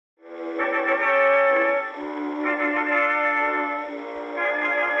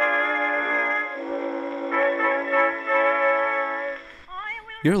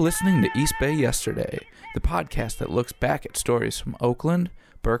You're listening to East Bay Yesterday, the podcast that looks back at stories from Oakland,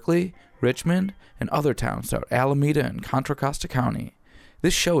 Berkeley, Richmond, and other towns throughout Alameda and Contra Costa County.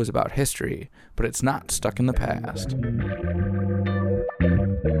 This show is about history, but it's not stuck in the past.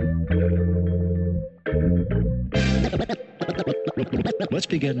 Let's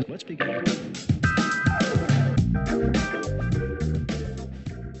begin.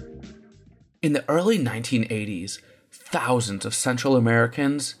 In the early 1980s, thousands of Central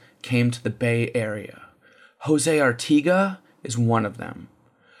Americans came to the Bay Area. Jose Artiga is one of them.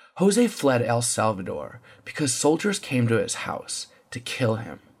 Jose fled El Salvador because soldiers came to his house to kill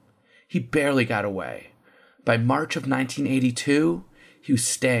him. He barely got away. By March of 1982, he was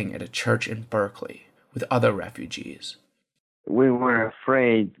staying at a church in Berkeley with other refugees. We were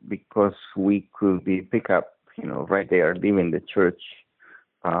afraid because we could be picked up, right there, leaving the church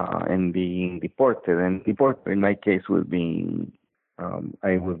and being deported. And deported, in my case, would be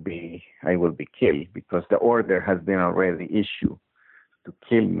I will be killed because the order has been already issued to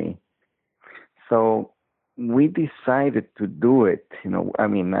kill me. So we decided to do it.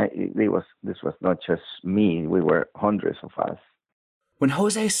 This was not just me. We were hundreds of us. When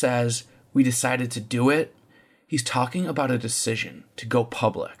Jose says we decided to do it, he's talking about a decision to go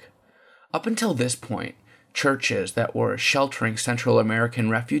public. Up until this point, churches that were sheltering Central American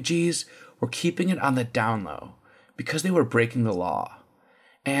refugees were keeping it on the down low because they were breaking the law.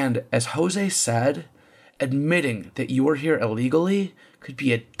 And as Jose said, admitting that you were here illegally could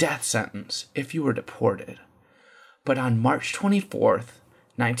be a death sentence if you were deported. But on March 24th,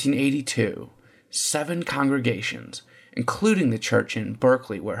 1982, 7 congregations, including the church in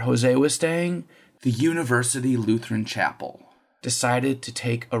Berkeley where Jose was staying, the University Lutheran Chapel, decided to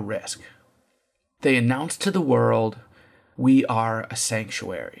take a risk. They announced to the world, "We are a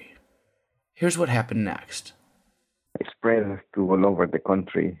sanctuary." Here's what happened next. It spread to all over the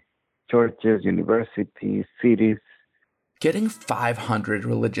country, churches, universities, cities. Getting 500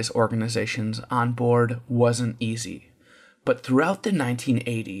 religious organizations on board wasn't easy. But throughout the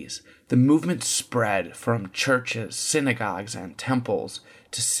 1980s, the movement spread from churches, synagogues, and temples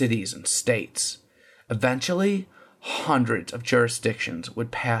to cities and states. Eventually, hundreds of jurisdictions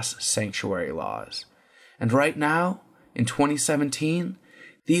would pass sanctuary laws. And right now, in 2017,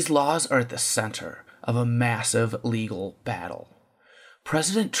 these laws are at the center of a massive legal battle.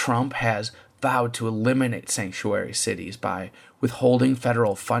 President Trump has vowed to eliminate sanctuary cities by withholding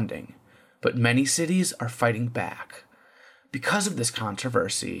federal funding, but many cities are fighting back. Because of this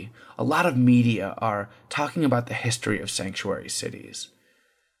controversy, a lot of media are talking about the history of sanctuary cities.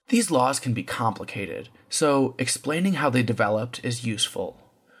 These laws can be complicated, so explaining how they developed is useful.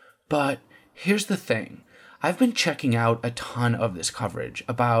 But here's the thing. I've been checking out a ton of this coverage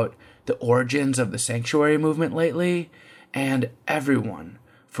about the origins of the sanctuary movement lately, and everyone,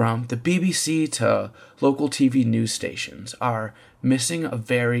 from the BBC to local TV news stations, are missing a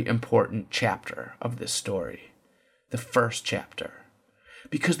very important chapter of this story. The first chapter.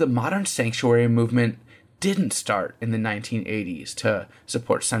 Because the modern sanctuary movement didn't start in the 1980s to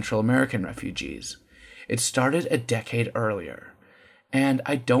support Central American refugees. It started a decade earlier. And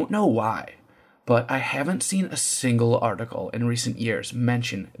I don't know why, but I haven't seen a single article in recent years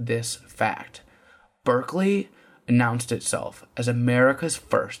mention this fact. Berkeley announced itself as America's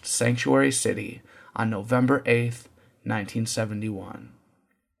first sanctuary city on November 8th, 1971.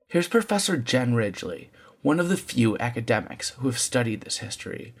 Here's Professor Jen Ridgely, one of the few academics who have studied this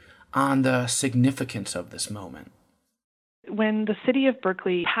history, on the significance of this moment. When the city of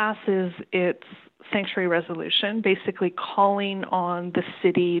Berkeley passes its sanctuary resolution, basically calling on the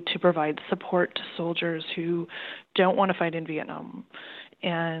city to provide support to soldiers who don't want to fight in Vietnam,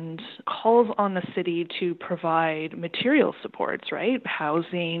 and calls on the city to provide material supports, right?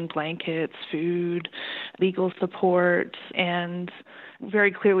 Housing, blankets, food, legal support, and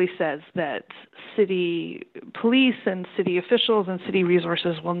very clearly says that city police and city officials and city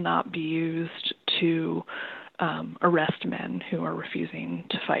resources will not be used to arrest men who are refusing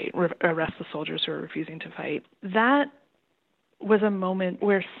to fight, arrest the soldiers who are refusing to fight. That was a moment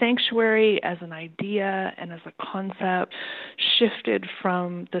where sanctuary as an idea and as a concept shifted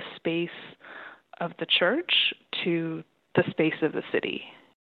from the space of the church to the space of the city.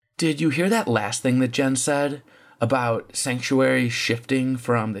 Did you hear that last thing that Jen said about sanctuary shifting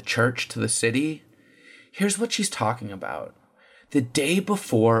from the church to the city? Here's what she's talking about. The day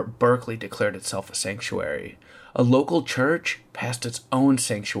before Berkeley declared itself a sanctuary, a local church passed its own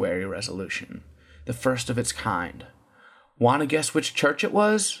sanctuary resolution, the first of its kind. Want to guess which church it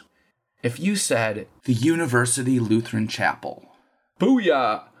was? If you said the University Lutheran Chapel,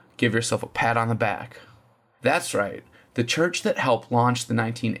 booyah! Give yourself a pat on the back. That's right. The church that helped launch the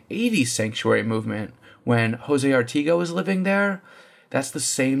 1980s sanctuary movement when Jose Artigo was living there, that's the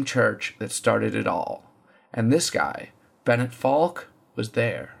same church that started it all. And this guy, Bennett Falk, was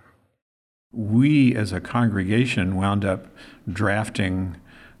there. We as a congregation wound up drafting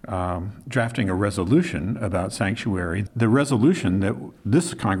a resolution about sanctuary. The resolution that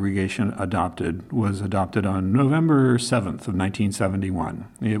this congregation adopted was adopted on November 7th of 1971.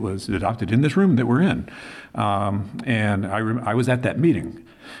 It was adopted in this room that we're in. And I was at that meeting.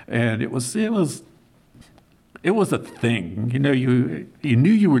 And it was a thing. You know, you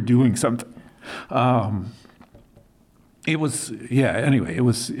knew you were doing something. It was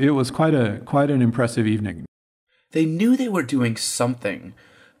quite an impressive evening. They knew they were doing something,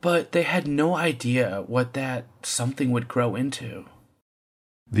 but they had no idea what that something would grow into.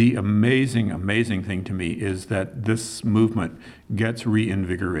 The amazing thing to me is that this movement gets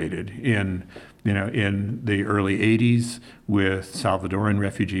reinvigorated in the early 80s with Salvadoran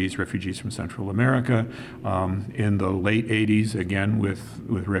refugees from Central America, in the late 80s, again, with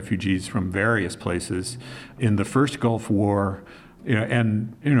refugees from various places, in the first Gulf War,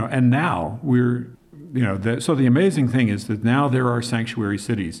 and now so the amazing thing is that now there are sanctuary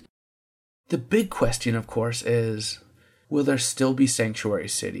cities. The big question, of course, is, will there still be sanctuary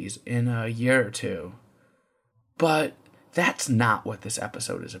cities in a year or two? But that's not what this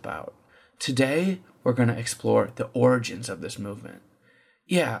episode is about. Today, we're going to explore the origins of this movement.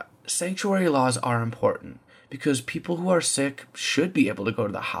 Yeah, sanctuary laws are important because people who are sick should be able to go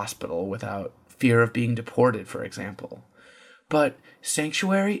to the hospital without fear of being deported, for example. But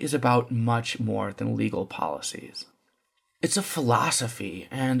sanctuary is about much more than legal policies. It's a philosophy,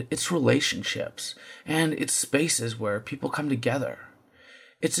 and it's relationships, and it's spaces where people come together.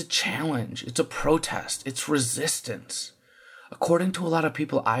 It's a challenge, it's a protest, it's resistance. According to a lot of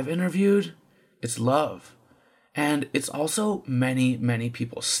people I've interviewed, it's love. And it's also many, many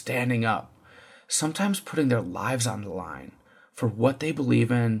people standing up, sometimes putting their lives on the line for what they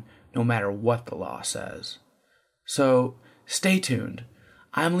believe in, no matter what the law says. So, stay tuned.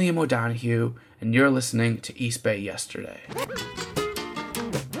 I'm Liam O'Donoghue, and you're listening to East Bay Yesterday.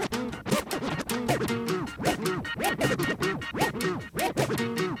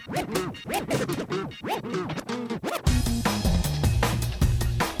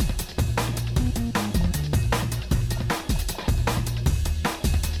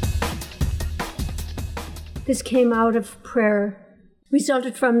 This came out of prayer,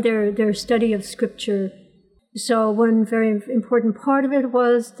 resulted from their study of Scripture. So one very important part of it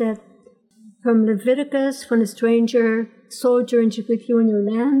was that from Leviticus, when a stranger sojourns with you in your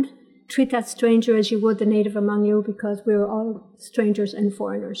land, treat that stranger as you would the native among you, because we're all strangers and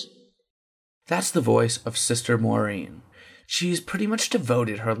foreigners. That's the voice of Sister Maureen. She's pretty much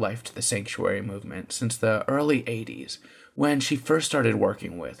devoted her life to the sanctuary movement since the early 80s, when she first started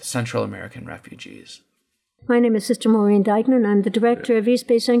working with Central American refugees. My name is Sister Maureen Deignan. I'm the director of East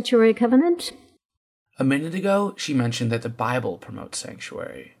Bay Sanctuary Covenant. A minute ago, she mentioned that the Bible promotes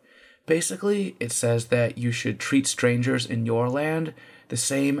sanctuary. Basically, it says that you should treat strangers in your land the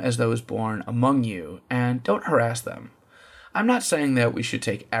same as those born among you, and don't harass them. I'm not saying that we should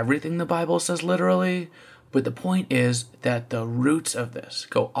take everything the Bible says literally, but the point is that the roots of this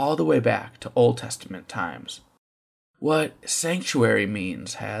go all the way back to Old Testament times. What sanctuary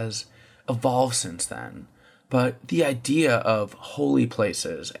means has evolved since then, but the idea of holy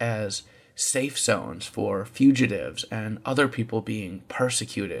places as safe zones for fugitives and other people being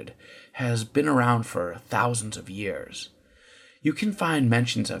persecuted has been around for thousands of years. You can find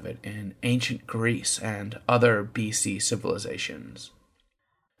mentions of it in ancient Greece and other BC civilizations.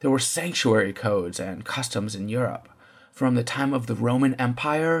 There were sanctuary codes and customs in Europe from the time of the Roman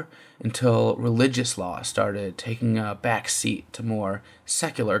Empire until religious law started taking a back seat to more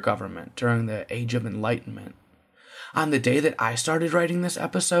secular government during the Age of Enlightenment. On the day that I started writing this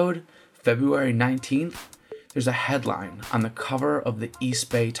episode, February 19th, there's a headline on the cover of the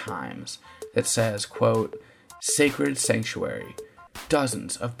East Bay Times that says, quote, "Sacred Sanctuary.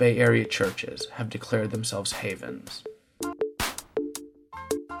 Dozens of Bay Area churches have declared themselves havens."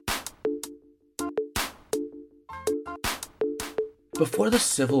 Before the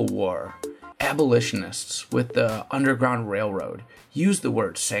Civil War, abolitionists with the Underground Railroad used the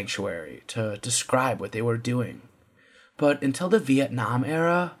word sanctuary to describe what they were doing. But until the Vietnam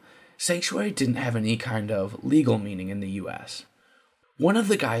era, sanctuary didn't have any kind of legal meaning in the U.S. One of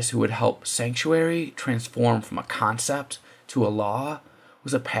the guys who would help sanctuary transform from a concept to a law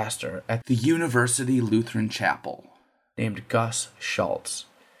was a pastor at the University Lutheran Chapel named Gus Schultz.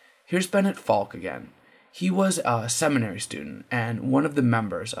 Here's Bennett Falk again. He was a seminary student and one of the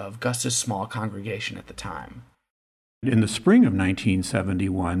members of Gus's small congregation at the time. In the spring of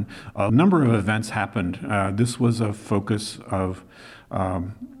 1971, a number of events happened. This was a focus of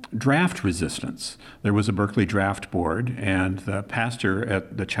draft resistance. There was a Berkeley draft board, and the pastor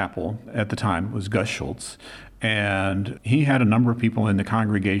at the chapel at the time was Gus Schultz. And he had a number of people in the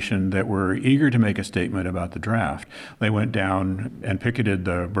congregation that were eager to make a statement about the draft. They went down and picketed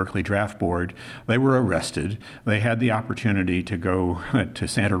the Berkeley Draft Board. They were arrested. They had the opportunity to go to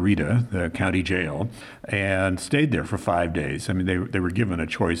Santa Rita, the county jail, and stayed there for 5 days. I mean, they were given a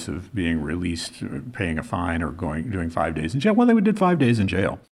choice of being released, paying a fine, or doing 5 days in jail. Well, they did 5 days in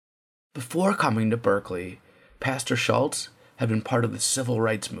jail. Before coming to Berkeley, Pastor Schultz had been part of the civil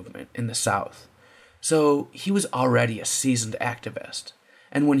rights movement in the South. So he was already a seasoned activist.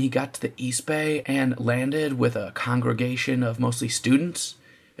 And when he got to the East Bay and landed with a congregation of mostly students,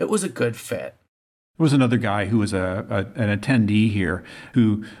 it was a good fit. There was another guy who was an attendee here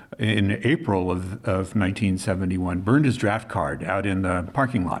who, in April of 1971, burned his draft card out in the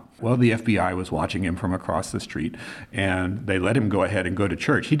parking lot. Well, the FBI was watching him from across the street, and they let him go ahead and go to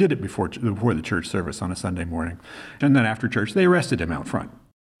church. He did it before the church service on a Sunday morning. And then after church, they arrested him out front.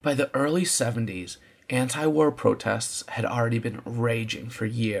 By the early 70s, anti-war protests had already been raging for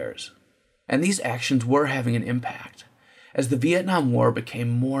years. And these actions were having an impact. As the Vietnam War became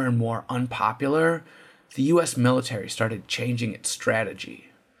more and more unpopular, the U.S. military started changing its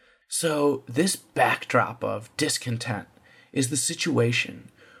strategy. So this backdrop of discontent is the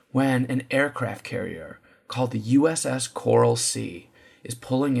situation when an aircraft carrier called the USS Coral Sea is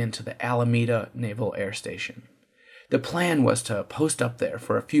pulling into the Alameda Naval Air Station. The plan was to post up there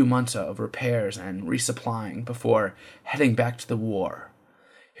for a few months of repairs and resupplying before heading back to the war.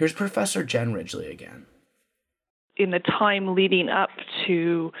 Here's Professor Jen Ridgely again. In the time leading up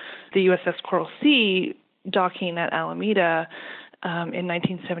to the USS Coral Sea docking at Alameda in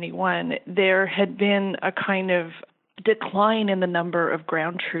 1971, there had been a kind of decline in the number of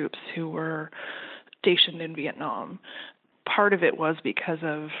ground troops who were stationed in Vietnam. Part of it was because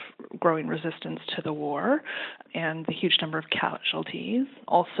of growing resistance to the war and the huge number of casualties,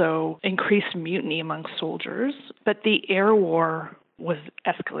 also increased mutiny among soldiers. But the air war was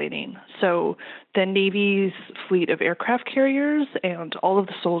escalating. So the Navy's fleet of aircraft carriers and all of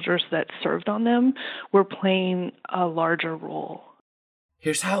the soldiers that served on them were playing a larger role.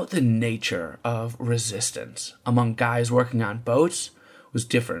 Here's how the nature of resistance among guys working on boats was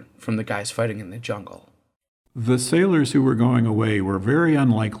different from the guys fighting in the jungle. The sailors who were going away were very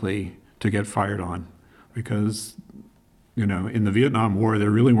unlikely to get fired on because, in the Vietnam War, there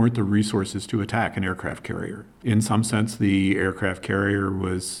really weren't the resources to attack an aircraft carrier. In some sense, the aircraft carrier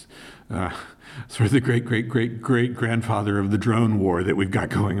was sort of the great-great-great-great-grandfather of the drone war that we've got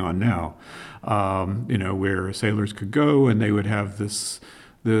going on now, where sailors could go and they would have this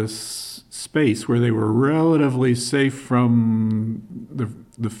space where they were relatively safe from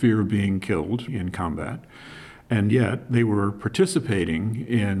the fear of being killed in combat. And yet they were participating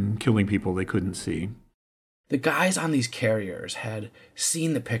in killing people they couldn't see. The guys on these carriers had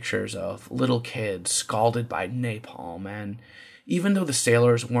seen the pictures of little kids scalded by napalm, and even though the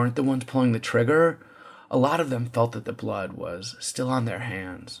sailors weren't the ones pulling the trigger, a lot of them felt that the blood was still on their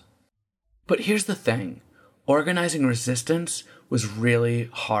hands. But here's the thing. Organizing resistance was really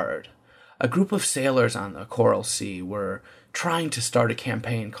hard. A group of sailors on the Coral Sea were trying to start a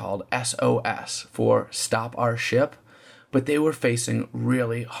campaign called SOS for Stop Our Ship, but they were facing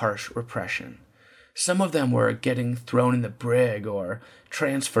really harsh repression. Some of them were getting thrown in the brig or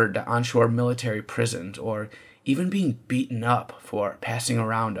transferred to onshore military prisons or even being beaten up for passing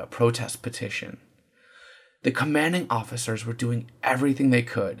around a protest petition. The commanding officers were doing everything they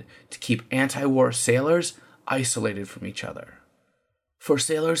could to keep anti-war sailors isolated from each other. For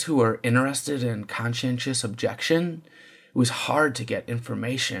sailors who were interested in conscientious objection, it was hard to get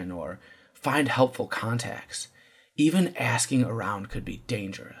information or find helpful contacts. Even asking around could be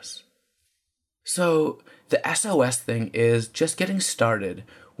dangerous. So the SOS thing is just getting started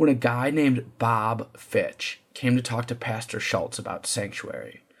when a guy named Bob Fitch came to talk to Pastor Schultz about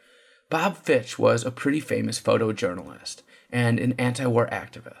Sanctuary. Bob Fitch was a pretty famous photojournalist and an anti-war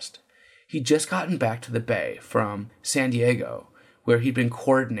activist. He'd just gotten back to the Bay from San Diego, where he'd been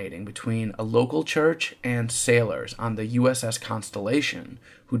coordinating between a local church and sailors on the USS Constellation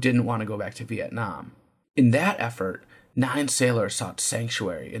who didn't want to go back to Vietnam. In that effort, 9 sailors sought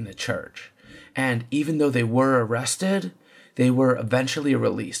sanctuary in the church, and even though they were arrested, they were eventually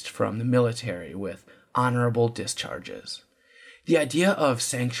released from the military with honorable discharges. The idea of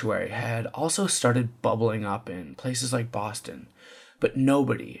sanctuary had also started bubbling up in places like Boston, but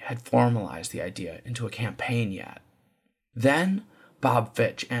nobody had formalized the idea into a campaign yet. Then, Bob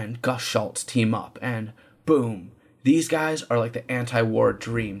Fitch and Gus Schultz team up, and boom, These guys are like the anti-war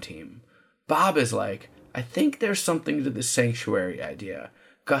dream team. Bob is like, I think there's something to the sanctuary idea.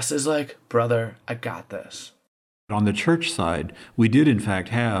 Gus is like, brother, I got this. On the church side, we did in fact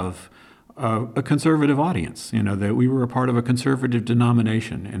have a conservative audience, that we were a part of a conservative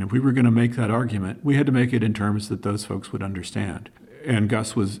denomination. And if we were going to make that argument, we had to make it in terms that those folks would understand. And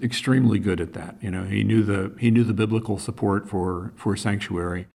Gus was extremely good at that. He knew the biblical support for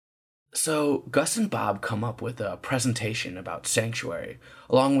sanctuary. So Gus and Bob come up with a presentation about sanctuary,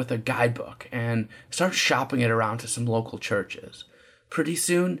 along with a guidebook, and start shopping it around to some local churches. Pretty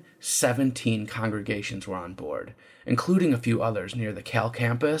soon, 17 congregations were on board, including a few others near the Cal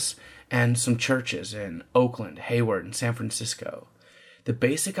campus and some churches in Oakland, Hayward, and San Francisco. The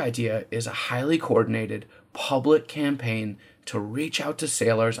basic idea is a highly coordinated public campaign to reach out to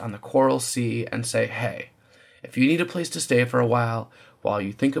sailors on the Coral Sea and say, hey, if you need a place to stay for a while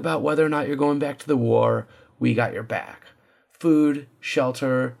you think about whether or not you're going back to the war, we got your back. Food,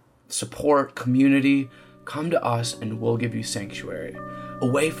 shelter, support, community, come to us and we'll give you sanctuary.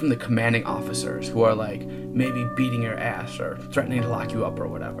 Away from the commanding officers who are like maybe beating your ass or threatening to lock you up or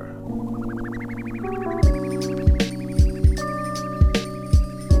whatever.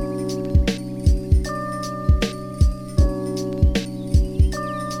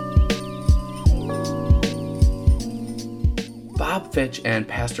 Bob Fitch and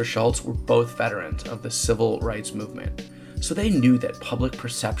Pastor Schultz were both veterans of the civil rights movement, so they knew that public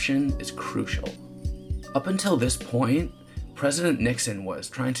perception is crucial. Up until this point, President Nixon was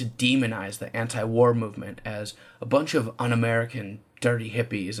trying to demonize the anti-war movement as a bunch of un-American, dirty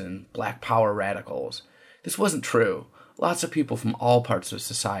hippies and black power radicals. This wasn't true. Lots of people from all parts of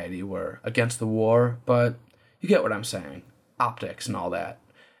society were against the war, but you get what I'm saying. Optics and all that.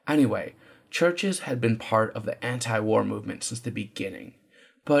 Anyway, churches had been part of the anti-war movement since the beginning,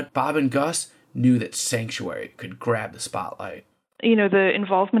 but Bob and Gus knew that sanctuary could grab the spotlight. The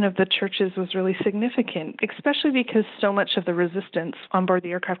involvement of the churches was really significant, especially because so much of the resistance on board the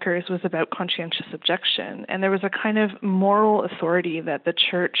aircraft carriers was about conscientious objection. And there was a kind of moral authority that the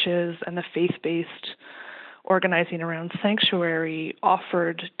churches and the faith-based organizing around sanctuary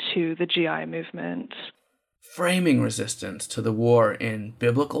offered to the GI movement. Framing resistance to the war in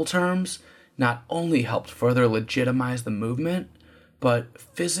biblical terms not only helped further legitimize the movement, but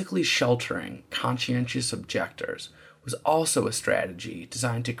physically sheltering conscientious objectors was also a strategy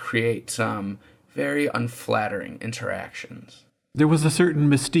designed to create some very unflattering interactions. There was a certain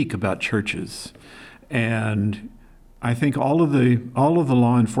mystique about churches, and I think all of the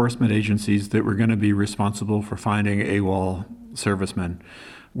law enforcement agencies that were going to be responsible for finding AWOL servicemen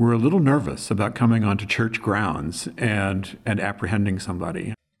were a little nervous about coming onto church grounds and apprehending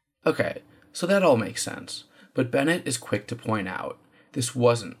somebody. Okay, so that all makes sense, but Bennett is quick to point out this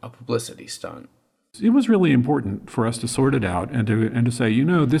wasn't a publicity stunt. It was really important for us to sort it out and to say,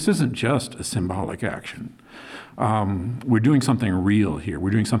 this isn't just a symbolic action. We're doing something real here.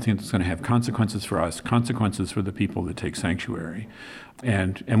 We're doing something that's going to have consequences for us, consequences for the people that take sanctuary.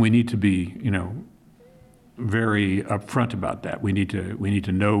 And we need to be, very upfront about that. We need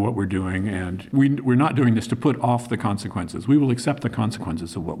to know what we're doing, and we're not doing this to put off the consequences. We will accept the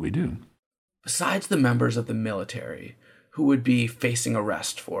consequences of what we do. Besides the members of the military, who would be facing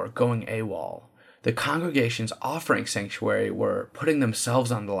arrest for going AWOL, the congregations offering sanctuary were putting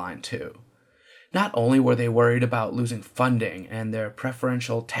themselves on the line too. Not only were they worried about losing funding and their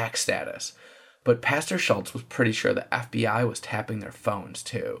preferential tax status, but Pastor Schultz was pretty sure the FBI was tapping their phones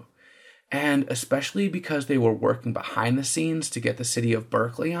too. And especially because they were working behind the scenes to get the city of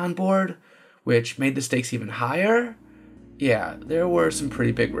Berkeley on board, which made the stakes even higher, yeah, there were some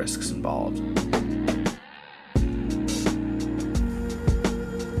pretty big risks involved.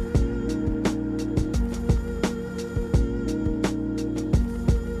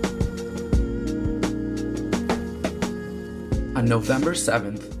 On November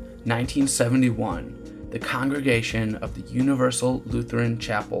 7th, 1971, the congregation of the Universal Lutheran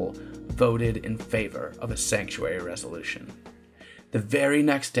Chapel voted in favor of a sanctuary resolution. The very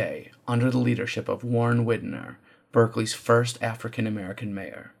next day, under the leadership of Warren Widener, Berkeley's first African-American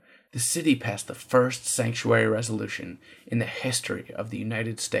mayor, the city passed the first sanctuary resolution in the history of the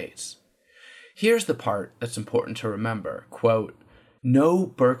United States. Here's the part that's important to remember, quote, "No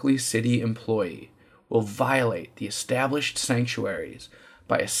Berkeley City employee will violate the established sanctuaries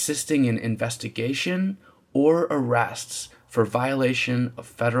by assisting in investigation or arrests for violation of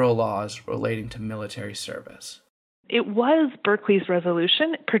federal laws relating to military service." It was Berkeley's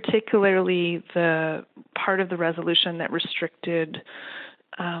resolution, particularly the part of the resolution that restricted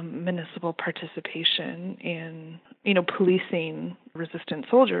municipal participation in, policing resistant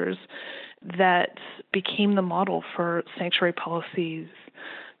soldiers that became the model for sanctuary policies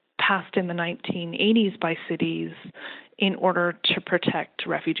passed in the 1980s by cities in order to protect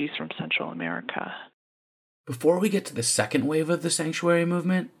refugees from Central America. Before we get to the second wave of the sanctuary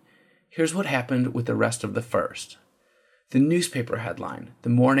movement, here's what happened with the rest of the first. The newspaper headline, the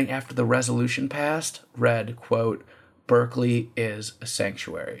morning after the resolution passed, read, quote, "Berkeley is a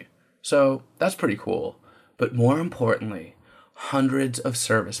sanctuary." So that's pretty cool. But more importantly, hundreds of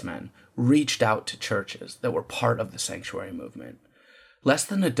servicemen reached out to churches that were part of the sanctuary movement. Less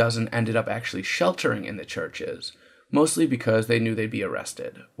than a dozen ended up actually sheltering in the churches, mostly because they knew they'd be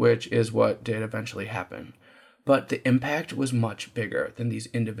arrested, which is what did eventually happen. But the impact was much bigger than these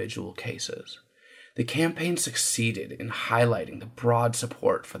individual cases. The campaign succeeded in highlighting the broad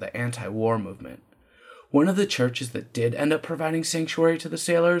support for the anti-war movement. One of the churches that did end up providing sanctuary to the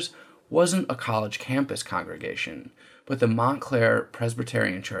sailors wasn't a college campus congregation, but the Montclair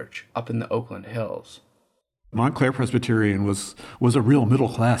Presbyterian Church up in the Oakland Hills. Montclair Presbyterian was a real middle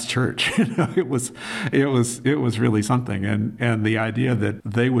class church. It was really something, and the idea that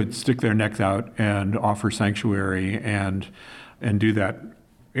they would stick their necks out and offer sanctuary and do that,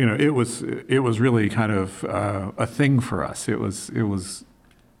 it was really kind of a thing for us. It was.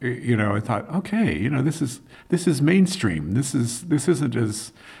 I thought, okay, this is mainstream. This isn't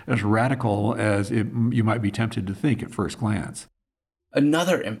as radical as you might be tempted to think at first glance.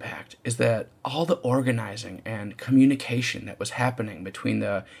 Another impact is that all the organizing and communication that was happening between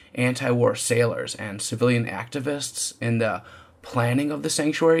the anti-war sailors and civilian activists in the planning of the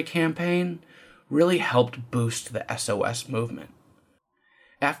sanctuary campaign really helped boost the SOS movement.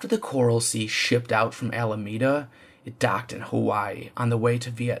 After the Coral Sea shipped out from Alameda, it docked in Hawaii on the way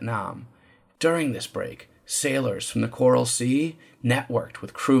to Vietnam. During this break, sailors from the Coral Sea networked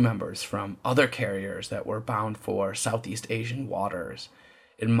with crew members from other carriers that were bound for Southeast Asian waters.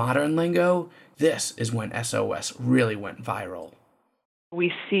 In modern lingo, this is when SOS really went viral.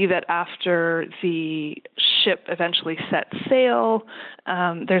 We see that after the ship eventually sets sail,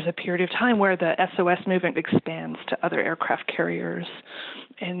 there's a period of time where the SOS movement expands to other aircraft carriers.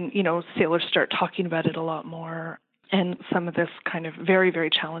 And, sailors start talking about it a lot more. And some of this kind of very, very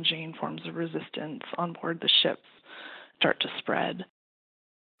challenging forms of resistance on board the ships start to spread.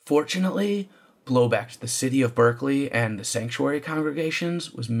 Fortunately, blowback to the city of Berkeley and the sanctuary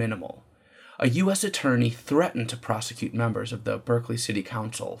congregations was minimal. A U.S. attorney threatened to prosecute members of the Berkeley City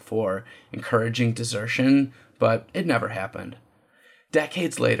Council for encouraging desertion, but it never happened.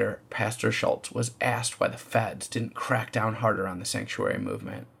 Decades later, Pastor Schultz was asked why the feds didn't crack down harder on the sanctuary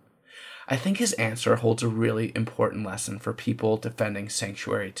movement. I think his answer holds a really important lesson for people defending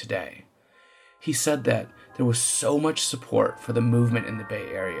sanctuary today. He said that there was so much support for the movement in the Bay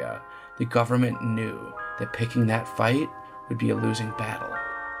Area, the government knew that picking that fight would be a losing battle.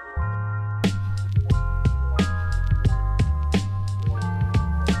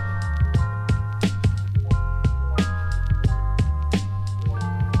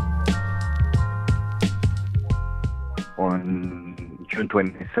 On June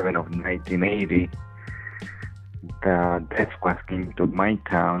 27 of 1980, the death squad came to my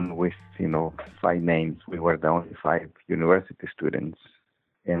town with, 5 names. We were the only 5 university students,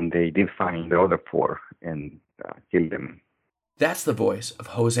 and they did find the other 4 and killed them. That's the voice of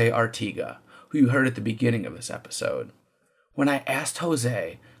Jose Artiga, who you heard at the beginning of this episode. When I asked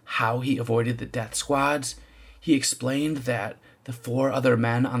Jose how he avoided the death squads, he explained that the 4 other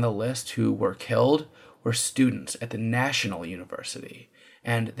men on the list who were killed were students at the National University,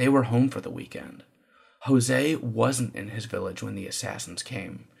 and they were home for the weekend. Jose wasn't in his village when the assassins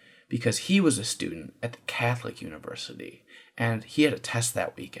came, because he was a student at the Catholic University, and he had a test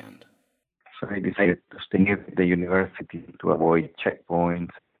that weekend. So I decided to stay at the university to avoid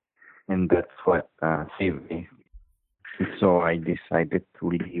checkpoints, and that's what saved me. So I decided to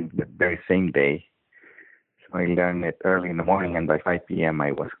leave the very same day. So I learned it early in the morning, and by 5 p.m.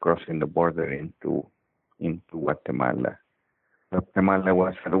 I was crossing the border into Guatemala. Guatemala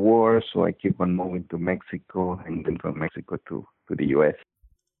was at war, so I keep on moving to Mexico, and then from Mexico to the U.S.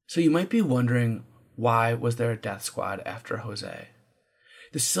 So you might be wondering, why was there a death squad after Jose?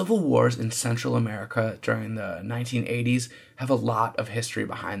 The civil wars in Central America during the 1980s have a lot of history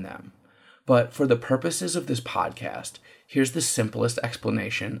behind them. But for the purposes of this podcast, here's the simplest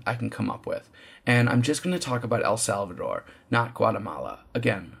explanation I can come up with. And I'm just going to talk about El Salvador, not Guatemala,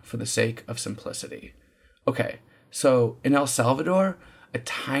 again, for the sake of simplicity. Okay, so in El Salvador, a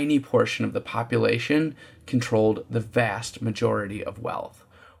tiny portion of the population controlled the vast majority of wealth,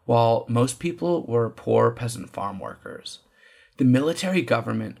 while most people were poor peasant farm workers. The military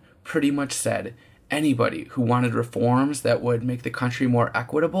government pretty much said anybody who wanted reforms that would make the country more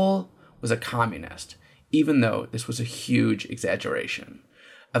equitable was a communist, even though this was a huge exaggeration.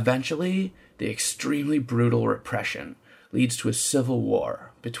 Eventually, the extremely brutal repression leads to a civil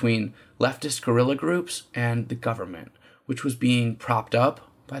war between leftist guerrilla groups and the government, which was being propped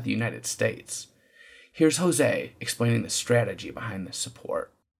up by the United States. Here's Jose explaining the strategy behind this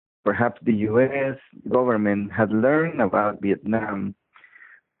support. Perhaps the U.S. government had learned about Vietnam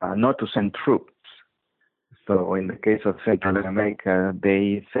not to send troops. So in the case of Central America,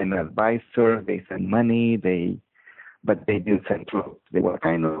 they sent advisors, they sent money, but they didn't send troops. They were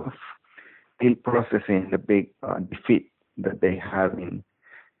kind of still processing the big defeat that they had in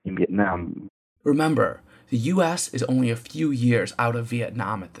Vietnam. Remember, the U.S. is only a few years out of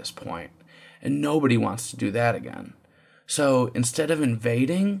Vietnam at this point, and nobody wants to do that again. So instead of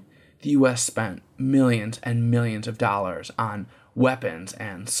invading, the U.S. spent millions and millions of dollars on weapons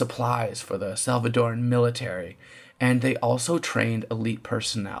and supplies for the Salvadoran military, and they also trained elite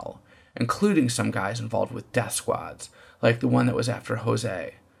personnel, including some guys involved with death squads, like the one that was after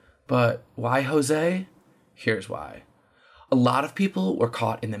Jose. But why Jose? Here's why. A lot of people were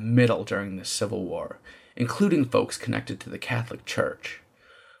caught in the middle during this civil war, including folks connected to the Catholic Church.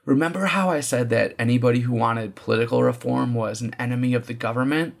 Remember how I said that anybody who wanted political reform was an enemy of the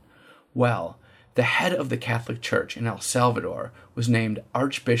government? Well, the head of the Catholic Church in El Salvador was named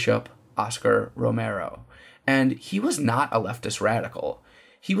Archbishop Oscar Romero, and he was not a leftist radical.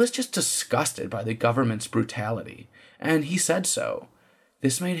 He was just disgusted by the government's brutality, and he said so.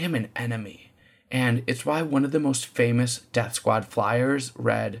 This made him an enemy, and it's why one of the most famous death squad flyers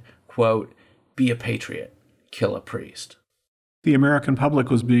read, quote, "Be a patriot, kill a priest." The American public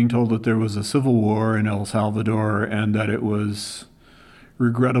was being told that there was a civil war in El Salvador and that it was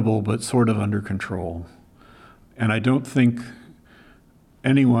regrettable but sort of under control. And I don't think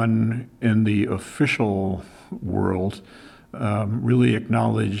anyone in the official world really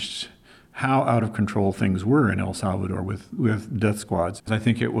acknowledged how out of control things were in El Salvador with death squads. I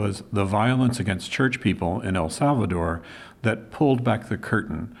think it was the violence against church people in El Salvador that pulled back the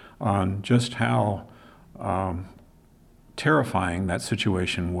curtain on just how terrifying that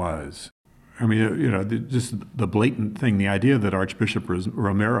situation was. I mean, just the blatant thing, the idea that Archbishop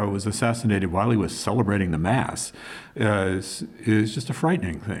Romero was assassinated while he was celebrating the Mass is just a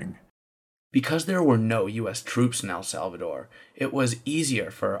frightening thing. Because there were no U.S. troops in El Salvador, it was easier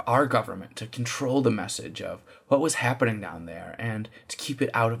for our government to control the message of what was happening down there and to keep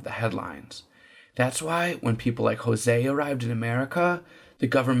it out of the headlines. That's why when people like Jose arrived in America, the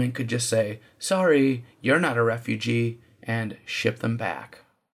government could just say, "Sorry, you're not a refugee," and ship them back.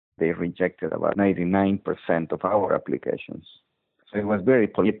 They rejected about 99% of our applications. So it was very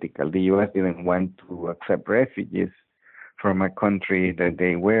political. The U.S. didn't want to accept refugees from a country that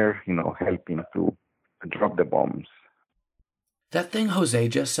they were, helping to drop the bombs. That thing Jose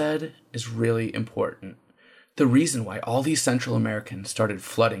just said is really important. The reason why all these Central Americans started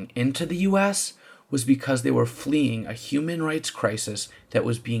flooding into the U.S. was because they were fleeing a human rights crisis that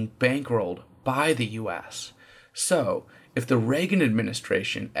was being bankrolled by the U.S. So, if the Reagan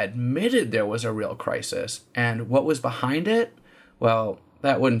administration admitted there was a real crisis and what was behind it, well,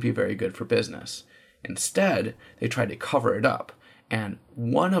 that wouldn't be very good for business. Instead, they tried to cover it up, and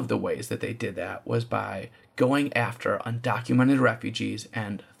one of the ways that they did that was by going after undocumented refugees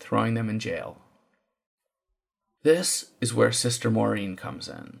and throwing them in jail. This is where Sister Maureen comes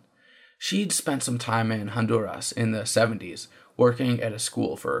in. She'd spent some time in Honduras in the 70s, working at a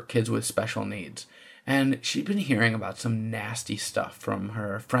school for kids with special needs, and she'd been hearing about some nasty stuff from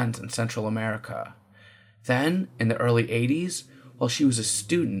her friends in Central America. Then, in the early 80s, while she was a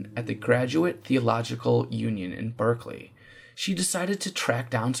student at the Graduate Theological Union in Berkeley, she decided to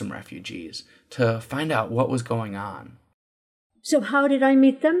track down some refugees to find out what was going on. So how did I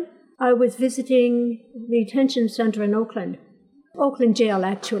meet them? I was visiting the detention center in Oakland jail,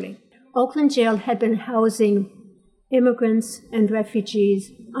 actually. Oakland jail had been housing immigrants and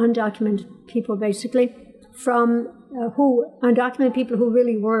refugees, undocumented people basically, undocumented people who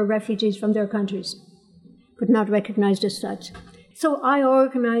really were refugees from their countries, but not recognized as such. So I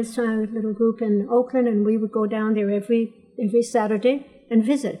organized a little group in Oakland, and we would go down there every Saturday and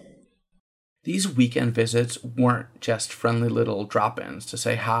visit. These weekend visits weren't just friendly little drop-ins to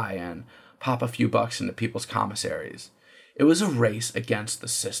say hi and pop a few bucks into people's commissaries. It was a race against the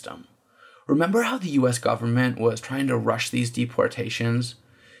system. Remember how the U.S. government was trying to rush these deportations?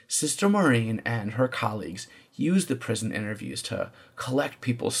 Sister Maureen and her colleagues used the prison interviews to collect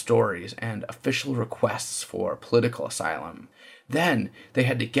people's stories and official requests for political asylum. Then they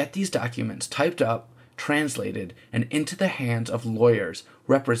had to get these documents typed up, translated and into the hands of lawyers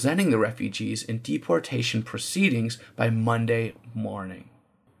representing the refugees in deportation proceedings by Monday morning.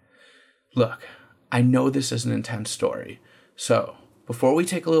 Look, I know this is an intense story, so before we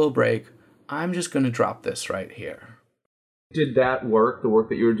take a little break, I'm just going to drop this right here. Did that work, the work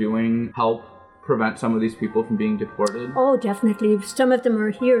that you were doing, help prevent some of these people from being deported? Oh, definitely. Some of them are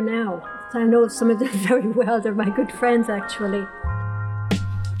here now. I know some of them very well. They're my good friends, actually.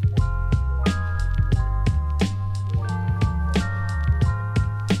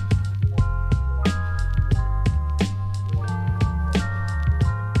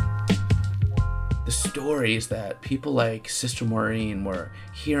 Stories that people like Sister Maureen were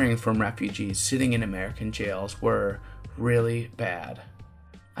hearing from refugees sitting in American jails were really bad.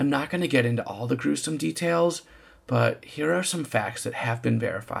 I'm not going to get into all the gruesome details, but here are some facts that have been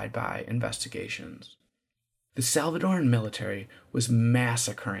verified by investigations. The Salvadoran military was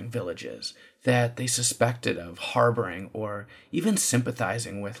massacring villages that they suspected of harboring or even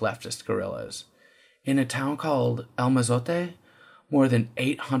sympathizing with leftist guerrillas. In a town called El Mazote, more than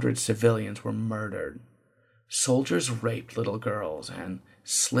 800 civilians were murdered. Soldiers raped little girls and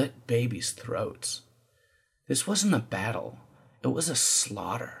slit babies' throats. This wasn't a battle, it was a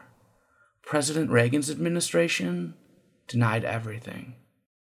slaughter. President Reagan's administration denied everything.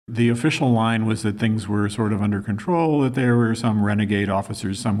 The official line was that things were sort of under control, that there were some renegade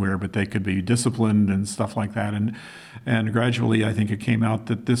officers somewhere, but they could be disciplined and stuff like that. And gradually, I think it came out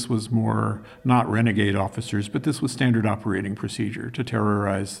that this was more not renegade officers, but this was standard operating procedure to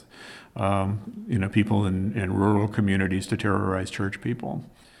terrorize people in rural communities, to terrorize church people.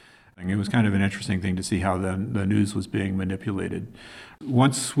 And it was kind of an interesting thing to see how the news was being manipulated.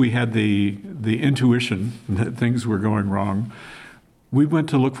 Once we had the intuition that things were going wrong, we went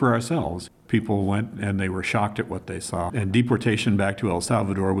to look for ourselves. People went and they were shocked at what they saw. And deportation back to El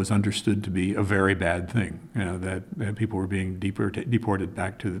Salvador was understood to be a very bad thing, that people were being deported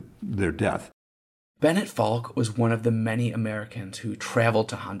back to their death. Bennett Falk was one of the many Americans who traveled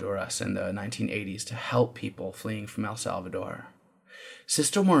to Honduras in the 1980s to help people fleeing from El Salvador.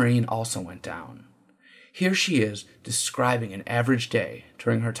 Sister Maureen also went down. Here she is describing an average day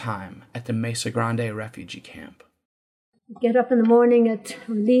during her time at the Mesa Grande refugee camp. Get up in the morning,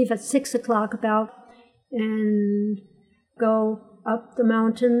 leave at 6 o'clock about, and go up the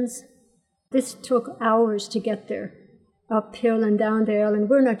mountains. This took hours to get there, uphill and down the hill, and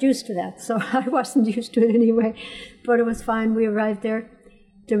we're not used to that, so I wasn't used to it anyway, but it was fine. We arrived there.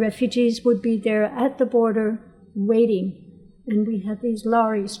 The refugees would be there at the border waiting, and we had these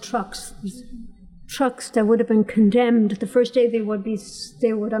lorries, trucks that would have been condemned. The first day they would be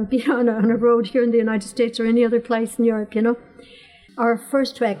on a road here in the United States or any other place in Europe, Our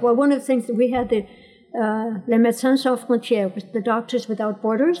first trek, well, one of the things that we had, the Les Médecins Sans Frontières, the Doctors Without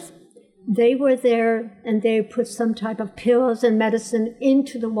Borders. They were there and they put some type of pills and medicine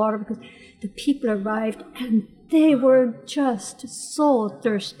into the water because the people arrived and they were just so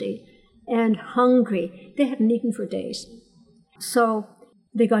thirsty and hungry. They hadn't eaten for days. So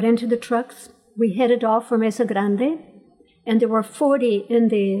they got into the trucks. We headed off for Mesa Grande, and there were 40 in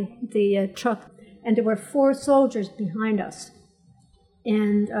the truck, and there were 4 soldiers behind us,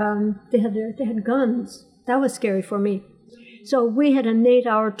 and they had guns. That was scary for me. So we had an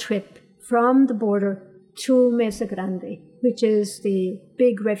 8-hour trip from the border to Mesa Grande, which is the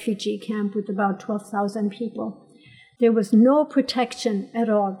big refugee camp with about 12,000 people. There was no protection at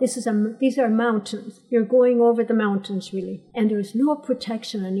all. These are mountains. You're going over the mountains, really, and there was no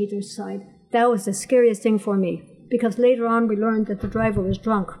protection on either side. That was the scariest thing for me, because later on we learned that the driver was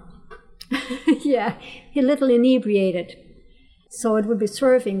drunk. Yeah, a little inebriated. So it would be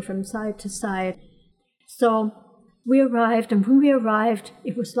swerving from side to side. So we arrived, and when we arrived,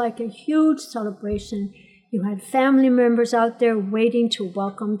 it was like a huge celebration. You had family members out there waiting to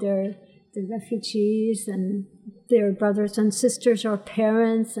welcome the refugees and their brothers and sisters or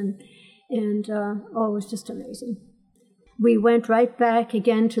parents, and it was just amazing. We went right back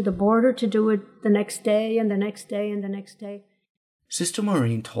again to the border to do it the next day and the next day and the next day. Sister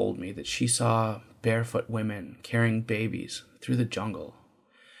Maureen told me that she saw barefoot women carrying babies through the jungle.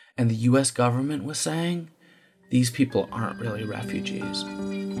 And the U.S. government was saying, these people aren't really refugees.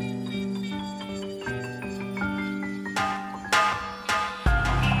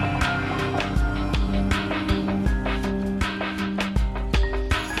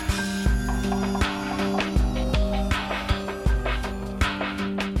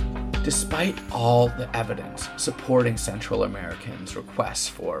 Despite all the evidence supporting Central Americans' requests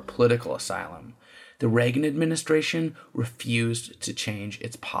for political asylum, the Reagan administration refused to change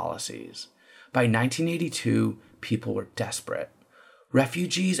its policies. By 1982, people were desperate.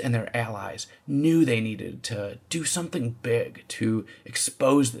 Refugees and their allies knew they needed to do something big to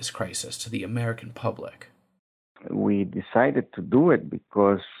expose this crisis to the American public. We decided to do it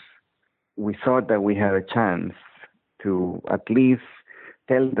because we thought that we had a chance to at least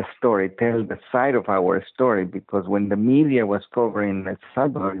tell the story, tell the side of our story, because when the media was covering El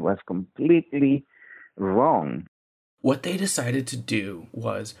Salvador, it was completely wrong. What they decided to do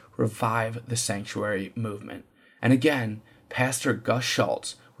was revive the sanctuary movement. And again, Pastor Gus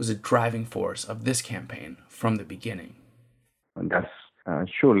Schultz was a driving force of this campaign from the beginning. And Gus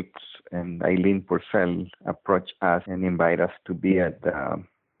Schultz and Eileen Purcell approached us and invited us to be at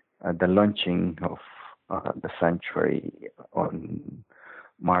the launching of the sanctuary on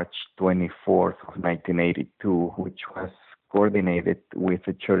March 24th of 1982, which was coordinated with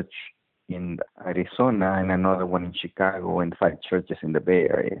a church in Arizona and another one in Chicago and 5 churches in the Bay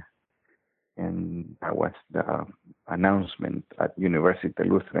Area. And that was the announcement at University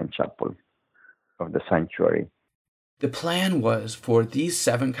Lutheran Chapel of the sanctuary. The plan was for these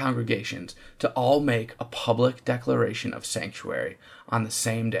 7 congregations to all make a public declaration of sanctuary on the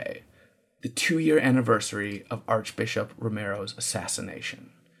same day, the 2-year anniversary of Archbishop Romero's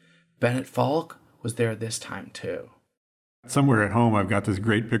assassination. Bennett Falk was there this time too. Somewhere at home, I've got this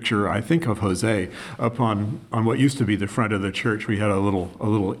great picture, I think, of Jose up on what used to be the front of the church. We had a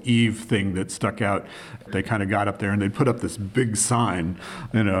little eave thing that stuck out. They kind of got up there and they put up this big sign,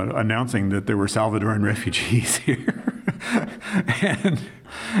 announcing that there were Salvadoran refugees here.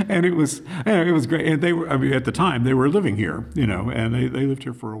 and it was great. And they were, at the time, they were living here, and they lived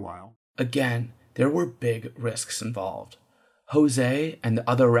here for a while. Again, there were big risks involved. Jose and the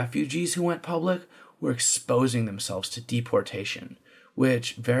other refugees who went public were exposing themselves to deportation,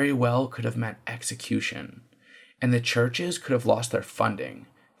 which very well could have meant execution. And the churches could have lost their funding,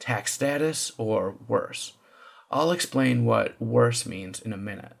 tax status, or worse. I'll explain what worse means in a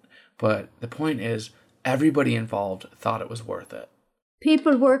minute, but the point is, everybody involved thought it was worth it.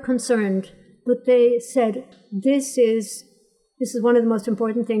 People were concerned, but they said, this is one of the most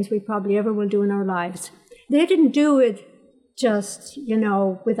important things we probably ever will do in our lives. They didn't do it just,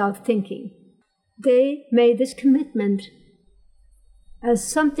 without thinking. They made this commitment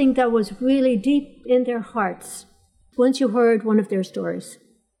as something that was really deep in their hearts. Once you heard one of their stories,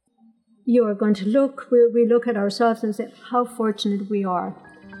 you are going to we look at ourselves and say, how fortunate we are.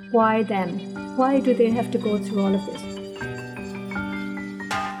 Why them? Why do they have to go through all of this?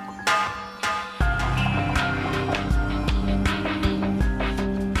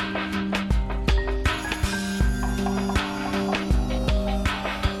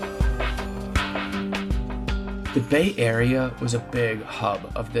 The Bay Area was a big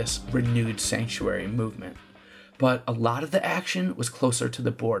hub of this renewed sanctuary movement, but a lot of the action was closer to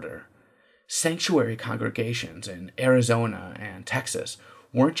the border. Sanctuary congregations in Arizona and Texas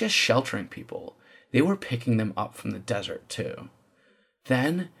weren't just sheltering people, they were picking them up from the desert too.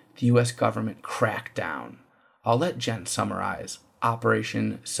 Then the U.S. government cracked down. I'll let Jen summarize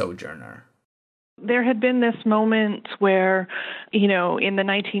Operation Sojourner. There had been this moment where, in the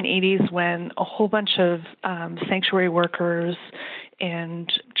 1980s when a whole bunch of sanctuary workers and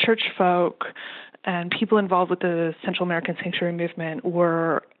church folk and people involved with the Central American Sanctuary Movement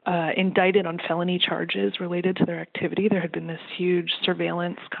were indicted on felony charges related to their activity. There had been this huge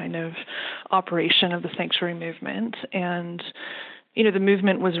surveillance kind of operation of the sanctuary movement, and the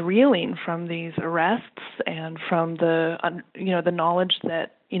movement was reeling from these arrests and from the knowledge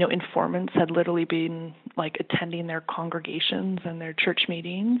that informants had literally been attending their congregations and their church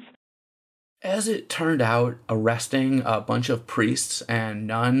meetings. As it turned out, arresting a bunch of priests and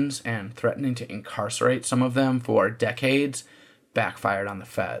nuns and threatening to incarcerate some of them for decades backfired on the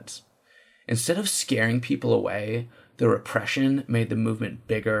feds. Instead of scaring people away, the repression made the movement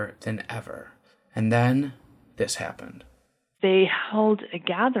bigger than ever. And then this happened. They held a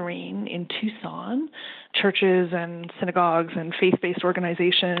gathering in Tucson. Churches and synagogues and faith-based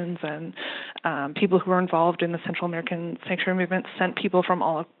organizations and people who were involved in the Central American Sanctuary Movement sent people from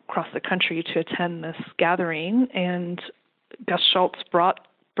all across the country to attend this gathering. And Gus Schultz brought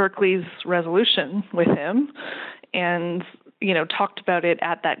Berkeley's resolution with him and, talked about it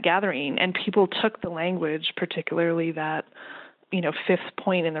at that gathering. And people took the language, particularly that, 5th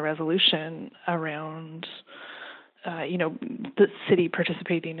point in the resolution around the city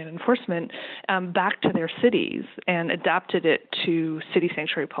participating in enforcement, back to their cities and adapted it to city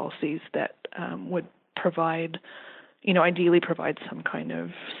sanctuary policies that would provide, ideally provide some kind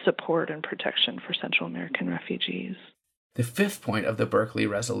of support and protection for Central American refugees. The 5th point of the Berkeley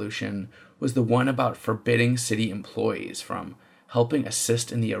resolution was the one about forbidding city employees from helping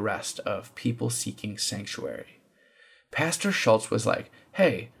assist in the arrest of people seeking sanctuary. Pastor Schultz was like,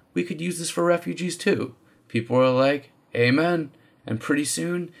 hey, we could use this for refugees too. People were like, amen. And pretty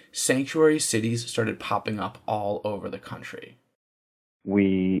soon, sanctuary cities started popping up all over the country.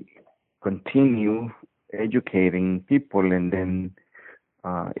 We continue educating people and then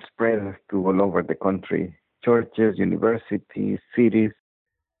spread to all over the country. Churches, universities, cities.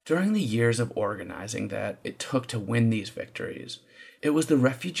 During the years of organizing that it took to win these victories, it was the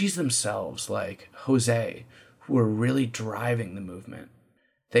refugees themselves, like Jose, who were really driving the movement.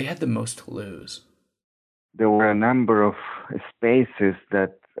 They had the most to lose. There were a number of spaces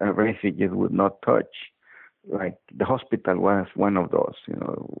that refugees would not touch. Like the hospital was one of those.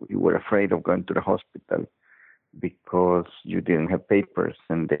 You were afraid of going to the hospital because you didn't have papers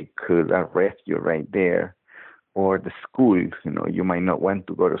and they could arrest you right there. Or the school, you might not want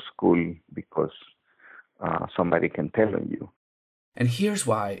to go to school because somebody can tell on you. And here's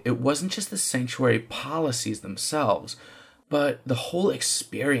why. It wasn't just the sanctuary policies themselves, but the whole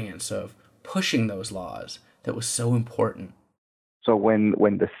experience of pushing those laws that was so important. So when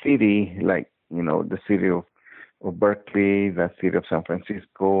the city, like, the city of Berkeley, the city of San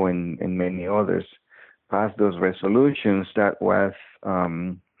Francisco, and many others passed those resolutions, that was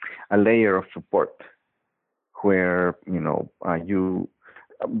a layer of support where, you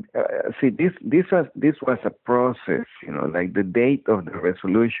see, this was a process, like the date of the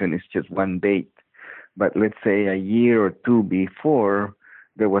resolution is just one date. But let's say a year or two before,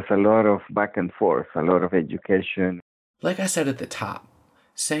 there was a lot of back and forth, a lot of education. Like I said at the top,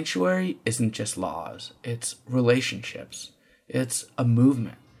 sanctuary isn't just laws, it's relationships. It's a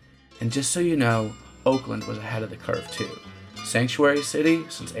movement. And just so you know, Oakland was ahead of the curve too. Sanctuary city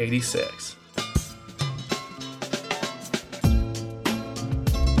since '86.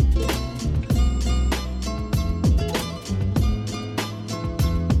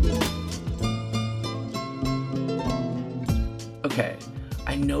 Okay,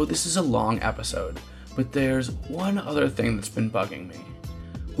 I know this is a long episode, but there's one other thing that's been bugging me.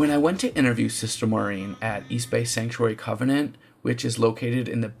 When I went to interview Sister Maureen at East Bay Sanctuary Covenant, which is located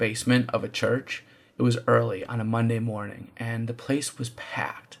in the basement of a church, it was early on a Monday morning, and the place was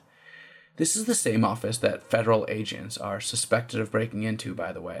packed. This is the same office that federal agents are suspected of breaking into,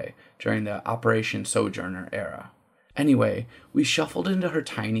 by the way, during the Operation Sojourner era. Anyway, we shuffled into her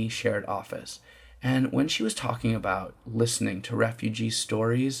tiny shared office, and when she was talking about listening to refugee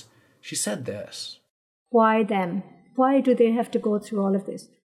stories, she said this. Why them? Why do they have to go through all of this?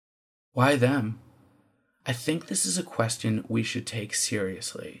 Why them? I think this is a question we should take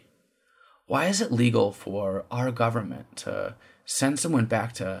seriously. Why is it legal for our government to send someone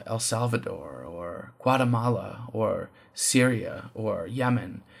back to El Salvador or Guatemala or Syria or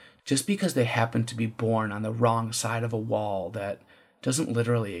Yemen just because they happen to be born on the wrong side of a wall that doesn't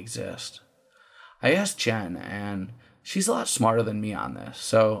literally exist? I asked Jen, and she's a lot smarter than me on this,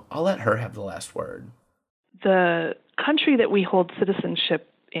 so I'll let her have the last word. The country that we hold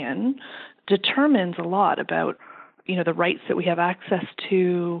citizenship in determines a lot about, the rights that we have access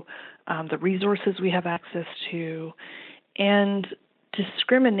to, the resources we have access to, and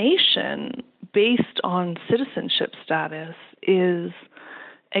discrimination based on citizenship status is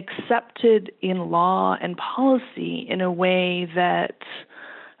accepted in law and policy in a way that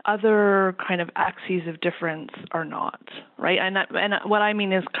other kind of axes of difference are not, right? And what I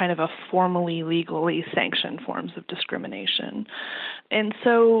mean is kind of a formally, legally sanctioned forms of discrimination. And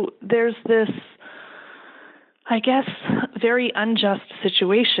so there's this, I guess, very unjust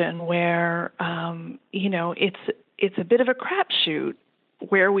situation where, it's a bit of a crapshoot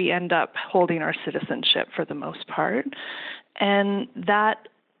where we end up holding our citizenship for the most part. And that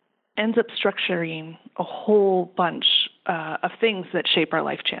ends up structuring a whole bunch of things that shape our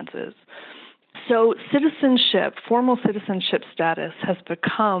life chances. So citizenship, formal citizenship status has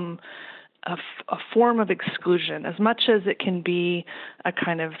become a form of exclusion. As much as it can be a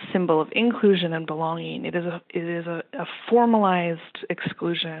kind of symbol of inclusion and belonging, it is a formalized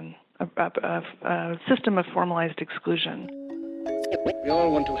exclusion, a system of formalized exclusion. We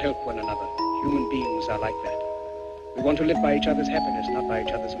all want to help one another. Human beings are like that. We want to live by each other's happiness, not by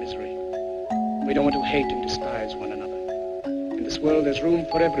each other's misery. We don't want to hate and despise one another. In this world, there's room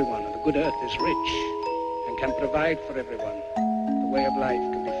for everyone, and the good earth is rich and can provide for everyone. The way of life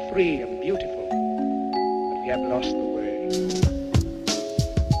can be free and beautiful, but we have lost the way.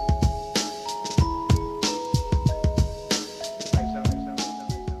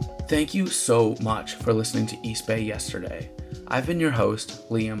 Thank you so much for listening to East Bay Yesterday. I've been your host,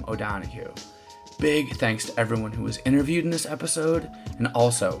 Liam O'Donoghue. Big thanks to everyone who was interviewed in this episode, and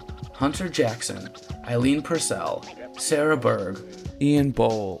also Hunter Jackson, Eileen Purcell, Sarah Berg, Ian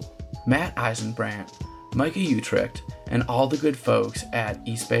Bowl, Matt Eisenbrandt, Micah Utrecht, and all the good folks at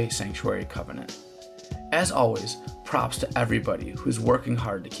East Bay Sanctuary Covenant. As always, props to everybody who's working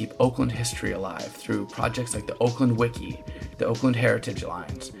hard to keep Oakland history alive through projects like the Oakland Wiki, the Oakland Heritage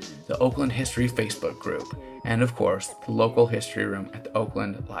Alliance, the Oakland History Facebook group, and of course, the local history room at the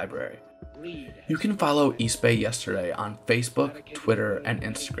Oakland Library. You can follow East Bay Yesterday on Facebook, Twitter, and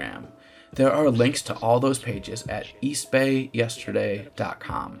Instagram. There are links to all those pages at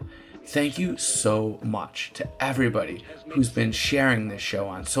eastbayyesterday.com. Thank you so much to everybody who's been sharing this show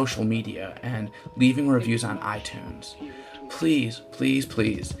on social media and leaving reviews on iTunes. Please, please,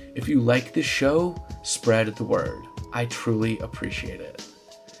 please, if you like this show, spread the word. I truly appreciate it.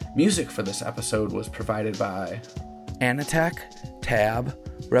 Music for this episode was provided by Anatech, Tab,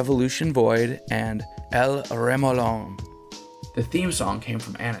 Revolution Void, and El Remolon. The theme song came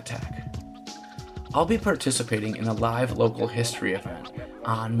from Anatech. I'll be participating in a live local history event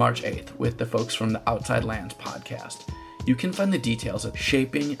on March 8th with the folks from the Outside Lands podcast. You can find the details at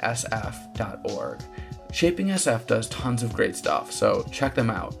shapingsf.org. Shaping SF does tons of great stuff, so check them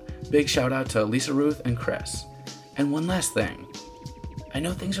out. Big shout out to Lisa Ruth and Chris. And one last thing. I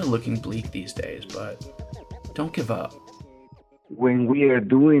know things are looking bleak these days, but don't give up. When we are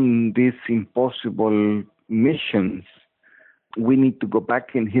doing these impossible missions, we need to go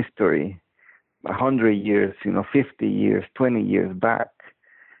back in history, 100 years, 50 years, 20 years back,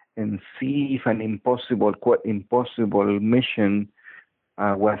 and see if an impossible, quote, impossible mission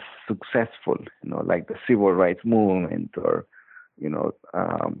was successful, like the civil rights movement or,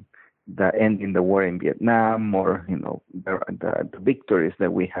 the end in the war in Vietnam or, the victories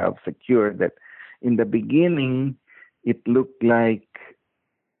that we have secured. That in the beginning, it looked like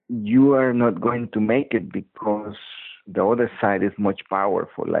you are not going to make it because the other side is much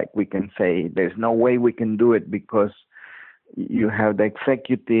powerful. Like we can say, there's no way we can do it because you have the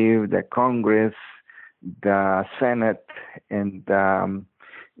executive, the Congress, the Senate, and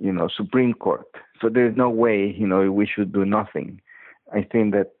Supreme Court. So there's no way, we should do nothing. I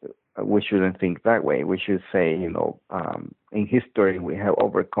think that we shouldn't think that way. We should say, in history we have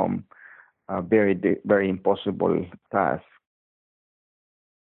overcome a very, very impossible task.